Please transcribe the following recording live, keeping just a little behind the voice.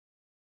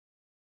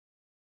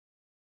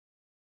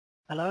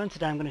Hello, and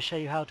today I'm going to show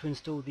you how to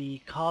install the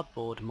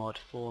Carboard mod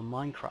for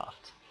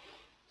Minecraft.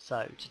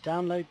 So to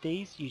download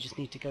these you just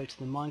need to go to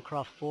the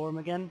Minecraft forum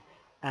again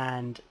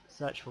and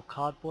search for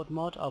Carboard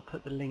mod. I'll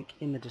put the link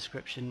in the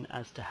description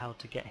as to how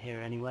to get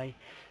here anyway.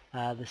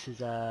 This is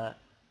the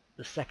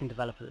second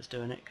developer that's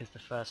doing it because the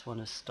first one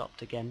has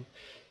stopped again.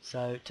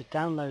 So to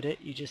download it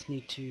you just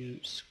need to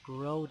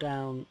scroll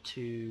down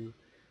to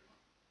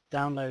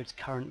downloads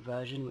current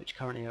version, which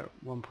currently are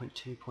at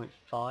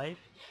 1.2.5.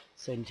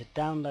 so you need to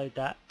download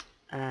that,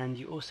 and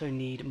you also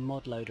need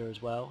Modloader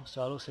as well,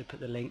 so I'll also put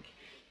the link,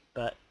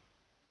 but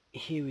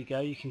here we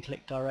go. You can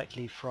click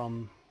directly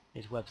from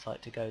his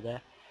website to go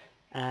there,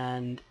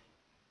 and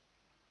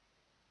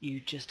you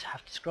just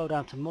have to scroll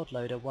down to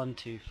Modloader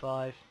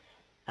 125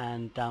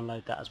 and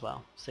download that as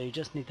well. So you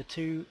just need the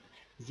two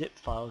zip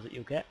files that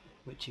you'll get,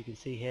 which you can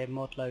see here,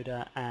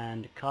 Modloader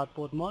and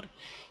Carboard mod.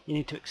 You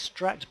need to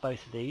extract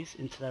both of these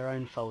into their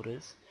own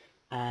folders,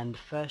 and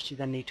first you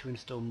then need to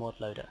install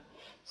Modloader.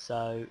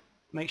 So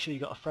make sure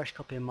you've got a fresh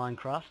copy of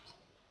Minecraft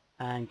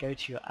and go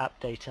to your app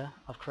data.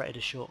 I've created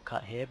a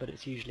shortcut here, but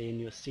it's usually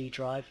in your C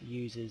drive,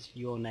 uses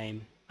your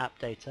name app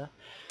data.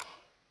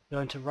 Go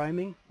into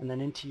roaming and then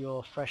into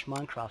your fresh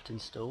Minecraft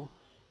install,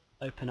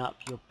 open up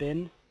your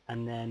bin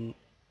and then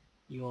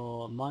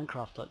your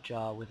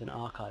Minecraft.jar with an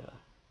archiver.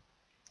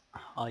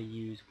 I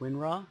use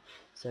WinRAR,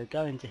 so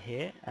go into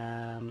here,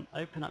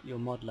 open up your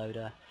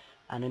Modloader,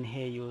 and in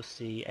here you'll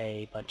see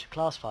a bunch of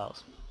class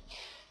files.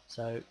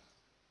 So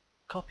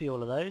copy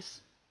all of those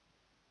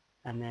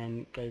and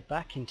then go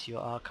back into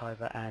your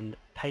archiver and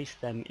paste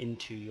them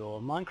into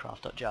your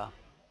Minecraft.jar.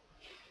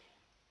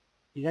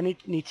 You then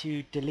need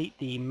to delete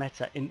the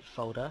meta.inf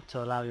folder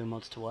to allow your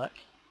mods to work,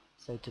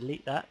 so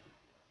delete that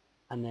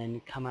and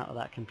then come out of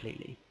that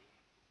completely.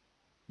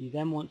 You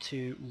then want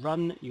to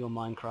run your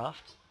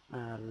Minecraft,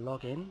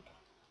 log in,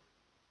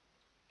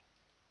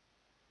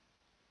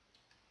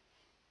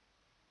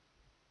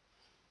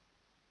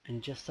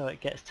 and just so it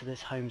gets to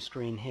this home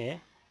screen here,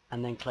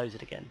 and then close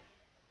it again.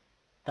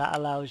 That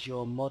allows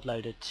your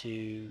Modloader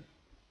to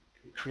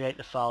create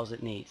the files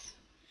it needs.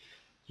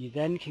 You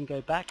then can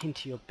go back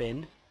into your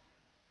bin,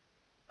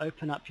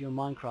 open up your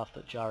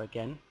Minecraft.jar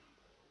again,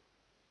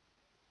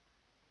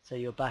 so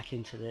you're back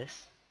into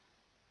this,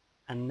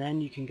 and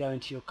then you can go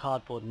into your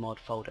Carboard mod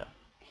folder.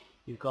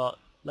 You've got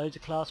loads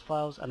of class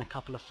files and a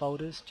couple of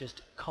folders.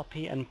 Just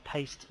copy and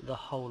paste the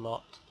whole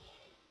lot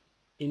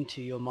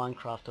into your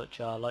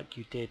Minecraft.jar like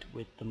you did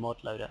with the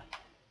Modloader.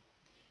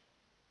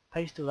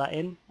 Paste all that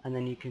in and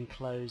then you can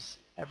close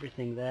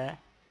everything there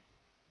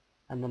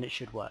and then it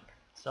should work.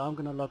 So I'm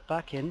going to log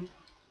back in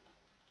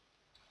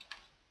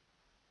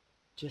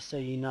just so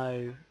you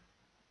know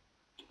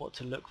what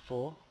to look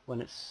for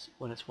when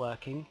it's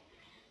working.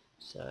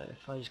 So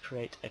if I just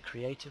create a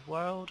creative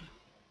world,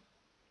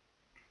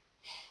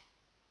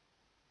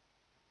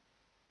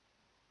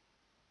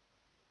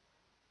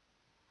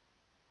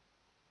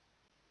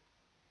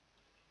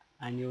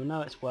 and you'll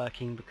know it's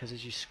working because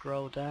as you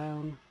scroll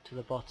down to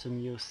the bottom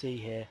you'll see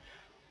here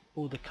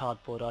all the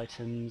cardboard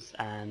items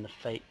and the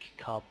fake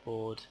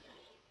cardboard,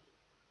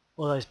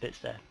 all those bits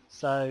there.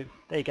 So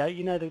there you go,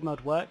 you know the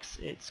mod works.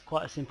 It's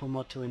quite a simple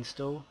mod to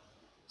install.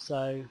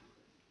 So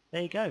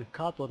there you go,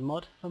 Carboard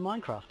mod for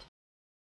Minecraft.